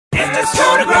Let's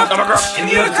go to Grumps. I'm a Grump.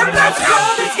 And you're a Grump. Let's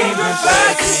go. This game Grumps.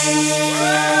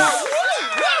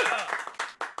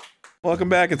 Welcome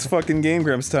back, it's fucking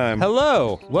GameGrumps time.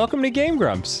 Hello, welcome to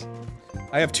GameGrumps.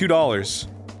 I have $2.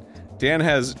 Dan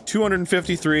has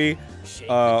 253,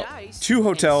 2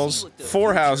 hotels,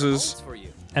 4 houses.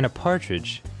 And a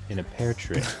partridge in a pear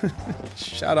tree.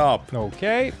 Shut up.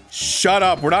 Okay. Shut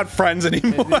up, we're not friends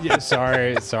anymore. Yeah,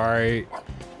 sorry.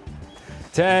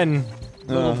 10.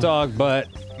 Little dog butt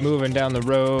moving down the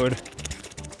road.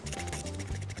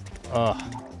 Ugh.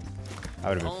 I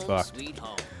would've been fucked.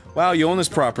 Wow, you own this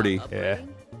property. Yeah.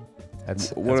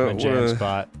 That's my jam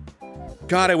spot.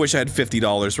 God, I wish I had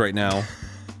 $50 right now.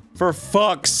 For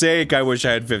fuck's sake, I wish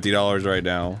I had $50 right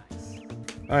now.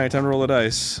 Alright, time to roll the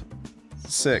dice.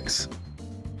 6.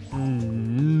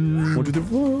 1, 2, 3,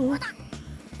 4.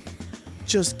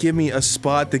 Just give me a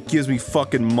spot that gives me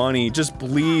fucking money. Just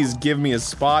please give me a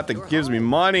spot that gives me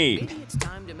money.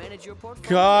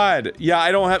 God. Yeah,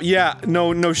 I don't have- yeah,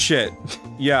 no shit.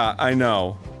 Yeah, I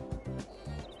know.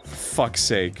 Fuck's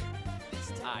sake.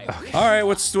 Okay. Alright,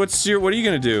 what are you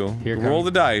gonna do? Roll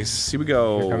the dice. Here we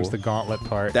go. Here comes the gauntlet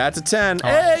part. That's a 10. Oh.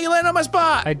 Hey, you landed on my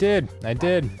spot! I did.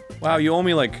 Wow, you owe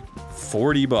me like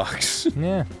 40 bucks.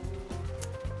 Yeah.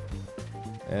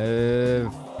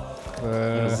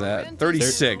 What is that?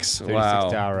 36. 36 wow.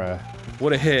 Dara.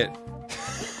 What a hit.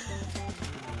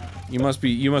 You must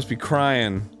be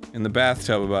crying in the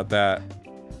bathtub about that.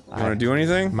 You wanna do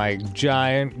anything? My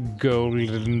giant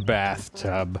golden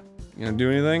bathtub. You gonna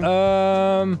do anything?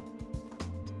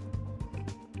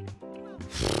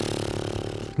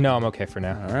 No, I'm okay for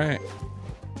now. Alright.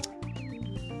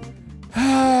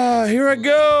 Here I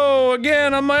go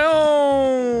again on my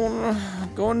own.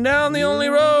 Going down the only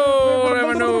road I've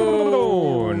ever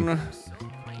known.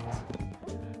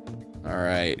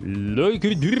 Alright.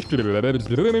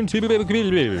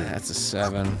 That's a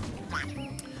 7.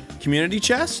 Community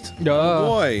chest? Oh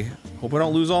boy. Hope I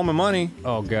don't lose all my money.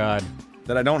 Oh god.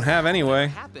 That I don't have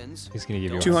anyway. He's gonna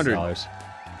give you $200.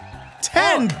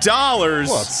 $10. $10?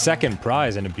 Well, it's second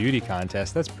prize in a beauty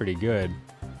contest. That's pretty good.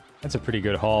 That's a pretty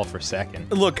good haul for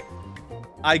second. Look,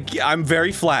 I'm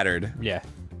very flattered. Yeah.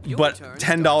 But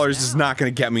 $10 is not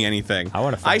gonna get me anything.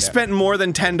 I spent more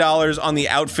than $10 on the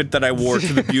outfit that I wore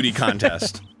to the beauty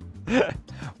contest.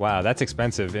 Wow, that's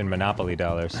expensive in Monopoly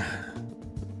dollars.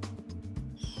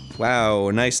 Wow,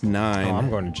 a nice 9. Oh, I'm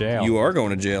going to jail. You are going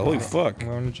to jail. Holy fuck. I'm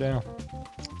going to jail.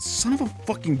 Son of a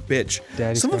fucking bitch.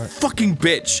 Daddy's Son of a fucking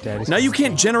bitch. Now you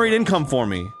can't generate income for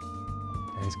me.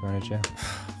 Daddy's going to jail.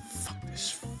 Fuck this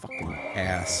fucking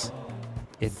ass.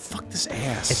 Fuck this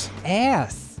ass. It's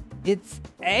ass. It's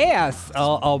ass.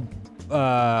 I'll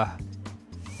buy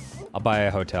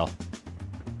a hotel.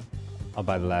 I'll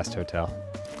buy the last hotel.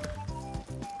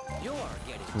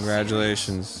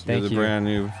 Congratulations. Thank You're the brand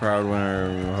new proud winner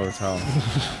of a hotel.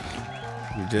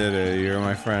 You did it. You're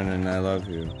my friend and I love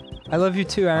you. I love you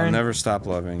too, Aaron. I'll never stop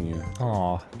loving you.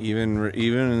 Aw.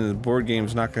 Even the board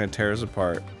game's not gonna tear us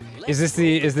apart. Is this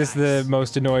the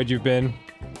most annoyed you've been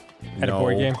at a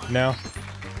board game? No.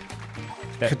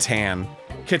 Catan.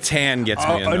 Catan gets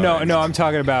me annoyed. No, I'm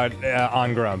talking about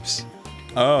on Grumps.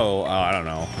 Oh, I don't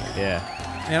know. Yeah.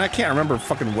 And I can't remember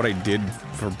fucking what I did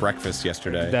for breakfast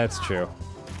yesterday. That's true.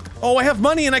 Oh, I have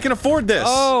money and I can afford this!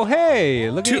 Oh, hey!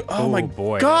 Look at Oh my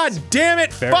boy. god damn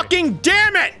it! Fucking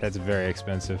damn it! That's very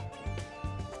expensive.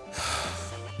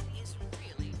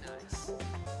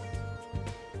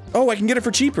 Oh, I can get it for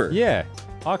cheaper. Yeah.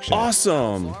 Auction.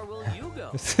 Awesome.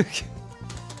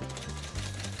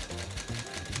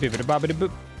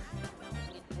 Bibbidi-bobbidi-boop.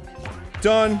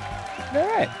 Done.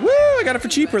 Alright. Woo! I got it for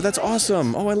cheaper. That's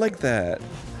awesome. Oh, I like that.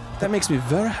 That makes me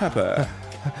very happy.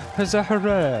 Huzzah,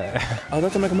 hooray! Oh,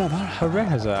 that's make me Hooray,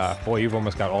 huzzah! Boy, you've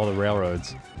almost got all the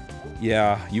railroads.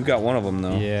 Yeah, you got one of them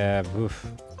though. Yeah, oof.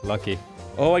 Lucky.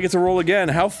 Oh, I get to roll again.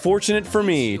 How fortunate for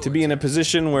me to be in a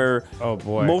position where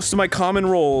most of my common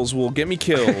rolls will get me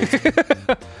killed.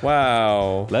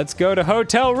 Wow. Let's go to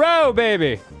Hotel Row,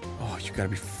 baby! Oh, you gotta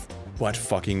be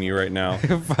butt-fucking me right now.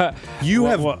 You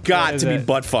have got to be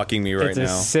butt-fucking me right now.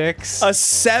 It's a 6. A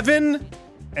 7?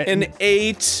 An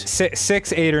 8?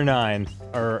 6, 8, or 9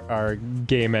 are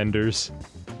game enders.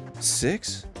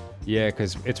 6? Yeah,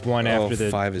 because it's one after the-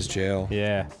 5 is jail.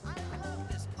 Yeah.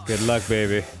 Good luck,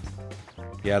 baby.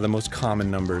 Yeah, the most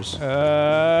common numbers.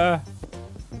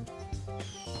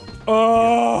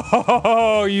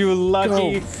 Oh, you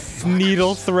lucky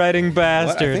needle-threading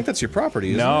bastard. What? I think that's your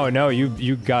property, isn't it? No,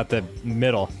 you got the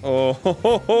middle. Oh, ho,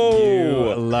 ho, ho.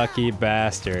 You lucky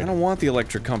bastard. I don't want the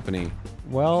electric company.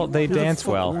 Well, they dance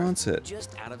well. Who wants it?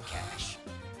 Just out of cash.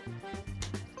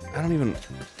 I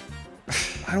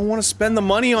don't want to spend the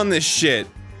money on this shit.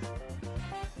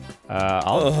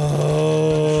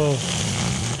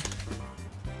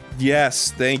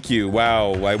 Yes, thank you.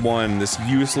 Wow, I won this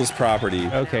useless property.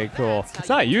 Okay, cool. It's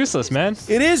not useless, man.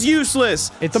 It is useless!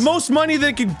 It's the most money that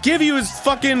it could give you is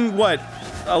fucking, what?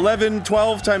 11,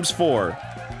 12 times 4.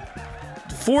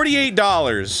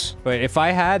 $48. But if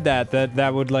I had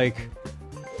that would, like...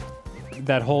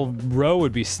 That whole row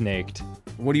would be snaked.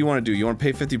 What do you want to do? You want to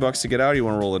pay 50 bucks to get out, or you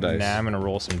want to roll the dice? Nah, I'm gonna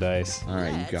roll some dice.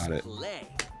 Alright, you got it.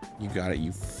 You got it,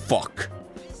 you fuck.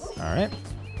 Alright.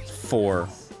 4.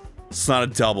 It's not a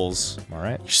doubles.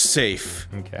 Alright. You're safe.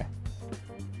 Okay.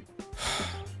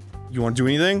 You want to do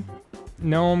anything?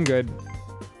 No, I'm good.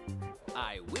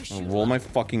 I'll roll my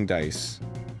fucking dice.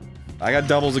 I got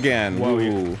doubles again. Whoa,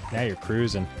 Ooh. Now you're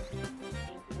cruising.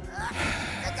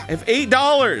 I have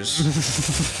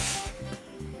 $8!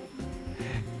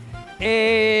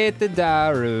 At the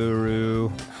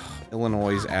Daruru.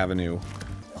 Illinois Avenue.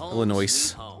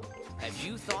 Illinois.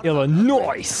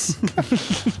 Illinois!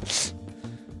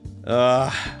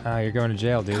 You're going to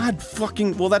jail, dude. God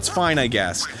fucking- well, that's fine, I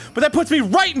guess. But that puts me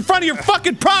right in front of your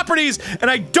fucking properties, and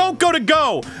I don't go to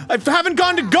Go! I haven't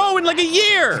gone to Go in like a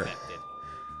year!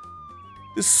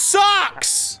 This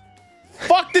sucks!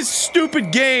 Fuck this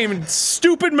stupid game, and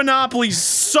stupid Monopoly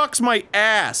sucks my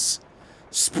ass!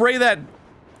 Spray that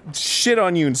shit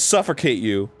on you and suffocate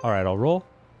you. Alright, I'll roll.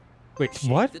 Wait,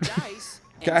 what?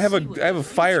 I have a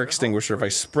fire extinguisher. If I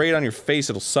spray it on your face,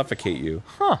 it'll suffocate you.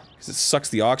 Huh. Because it sucks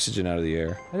the oxygen out of the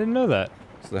air. I didn't know that.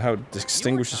 So how it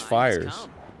extinguishes fires.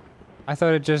 I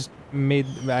thought it just made-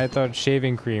 I thought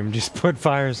shaving cream just put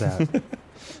fires out.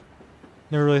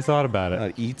 Never really thought about it.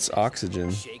 It eats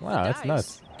oxygen. Wow, that's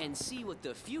nuts. And see what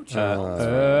the future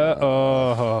That's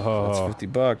 50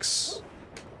 bucks.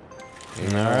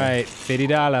 Alright,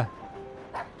 $50.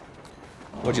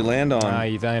 What'd you land on?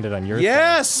 You landed on your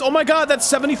Yes! Oh my god, that's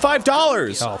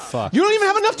 $75! Oh, fuck. You don't even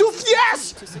have enough to-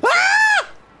 Yes! Ah!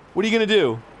 What are you gonna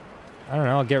do? I don't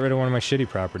know, I'll get rid of one of my shitty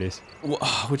properties.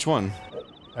 Which one?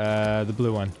 The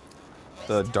blue one.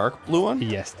 The dark blue one?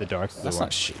 Yes, the dark blue That's one.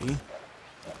 not shitty.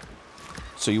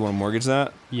 So you want to mortgage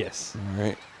that? Yes.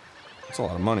 Alright. That's a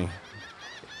lot of money.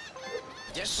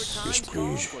 Yes,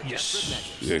 please.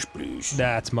 Yes, please.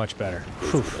 That's much better.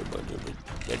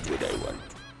 That's what I want.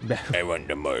 I want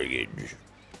the mortgage.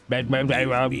 Yes,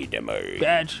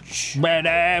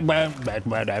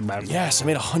 Yes, I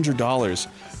made $100.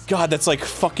 God, that's like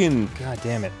fucking. God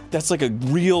damn it. That's like a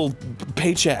real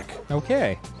paycheck.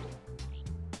 Okay.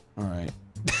 Alright.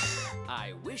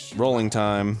 I wish Rolling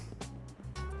time.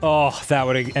 Oh, that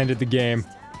would have ended the game.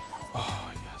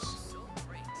 Oh, yes.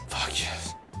 Fuck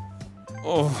yes.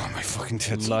 Oh, my fucking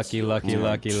tits. Lucky, lucky,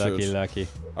 lucky, lucky, lucky.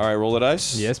 Alright, roll the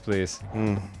dice. Yes, please.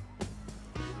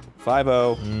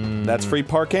 5-0. That's free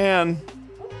Parkan.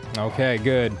 Okay,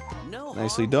 good.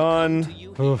 Nicely done.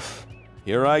 Oof.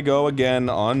 Here I go again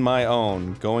on my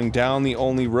own, going down the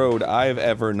only road I've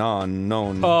ever known.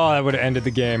 Oh, that would have ended the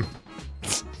game.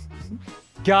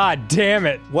 God damn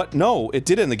it. What? No, it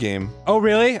did end the game. Oh,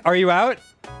 really? Are you out?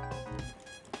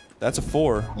 That's a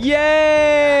 4.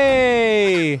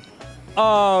 Yay!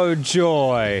 Oh,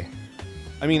 joy.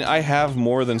 I mean, I have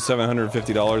more than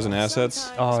 $750 in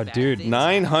assets. Oh, dude.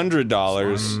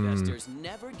 $900.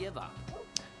 never give up.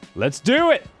 Let's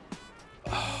do it!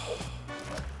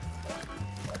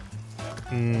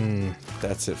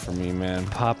 That's it for me, man.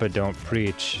 Papa don't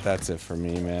preach. That's it for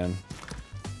me, man.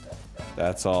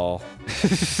 That's all.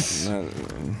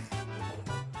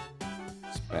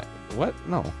 What?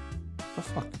 No. The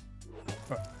fuck?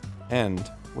 End.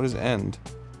 What is end?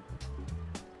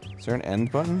 Is there an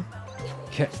end button?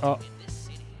 Okay. Oh.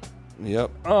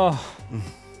 Yep. Oh.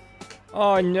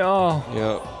 Oh no.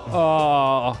 Yep.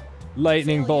 Oh.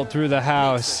 Lightning bolt through the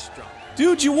house.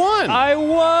 Dude, you won! I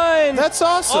won! That's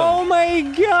awesome! Oh my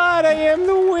god, I am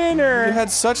the winner! You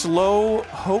had such low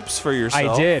hopes for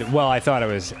yourself. I did. Well, I thought I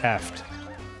was effed.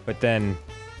 But then,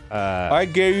 I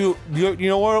gave you, you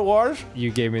know what it was?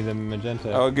 you gave me the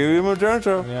magenta. I gave you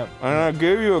magenta. Yep. And I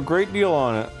gave you a great deal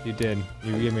on it. You did.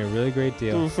 You gave me a really great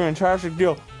It was deal. a fantastic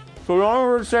deal. So don't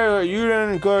ever say that you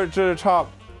didn't go to the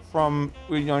top from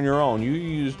on your own. You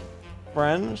used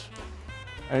friends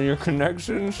and your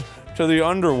connections to the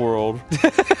underworld.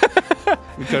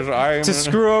 Because I am To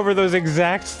screw over those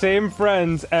exact same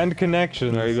friends and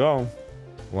connections. There you go.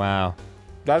 Wow.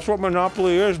 That's what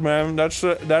Monopoly is, man. That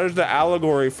is the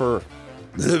allegory for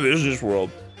the business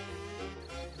world.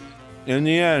 In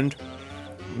the end,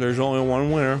 there's only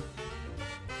one winner,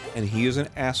 and he is an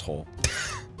asshole.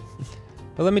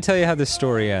 But let me tell you how this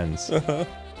story ends.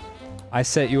 I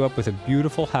set you up with a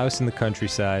beautiful house in the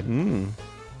countryside, and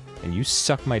you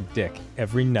suck my dick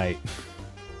every night.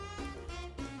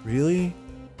 Really?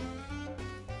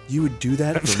 You would do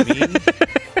that for me?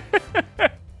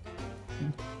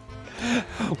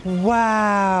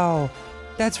 Wow,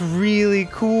 that's really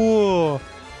cool.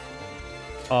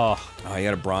 Oh, Oh, you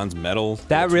got a bronze medal.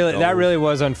 that really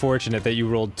was unfortunate that you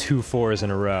rolled 2 4s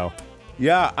in a row.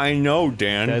 Yeah, I know,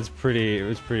 Dan. It was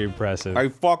pretty impressive. I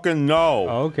fucking know.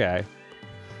 Okay.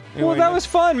 Anyway, Well, that was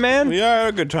fun, man. Yeah, I had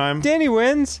a good time. Danny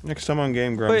wins. Next time on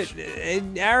Game Grumps. But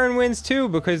Aaron wins too,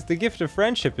 because the gift of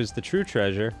friendship is the true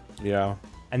treasure. Yeah.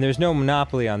 And there's no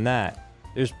monopoly on that.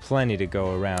 There's plenty to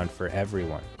go around for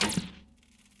everyone.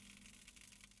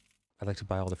 I'd like to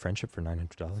buy all the friendship for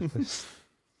 $900, please.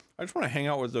 I just want to hang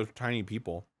out with those tiny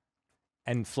people.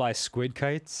 And fly squid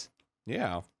kites.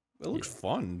 Yeah. It looks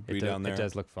fun to be down there. It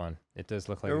does look fun. It does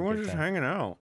look like a Everyone's good just time. hanging out.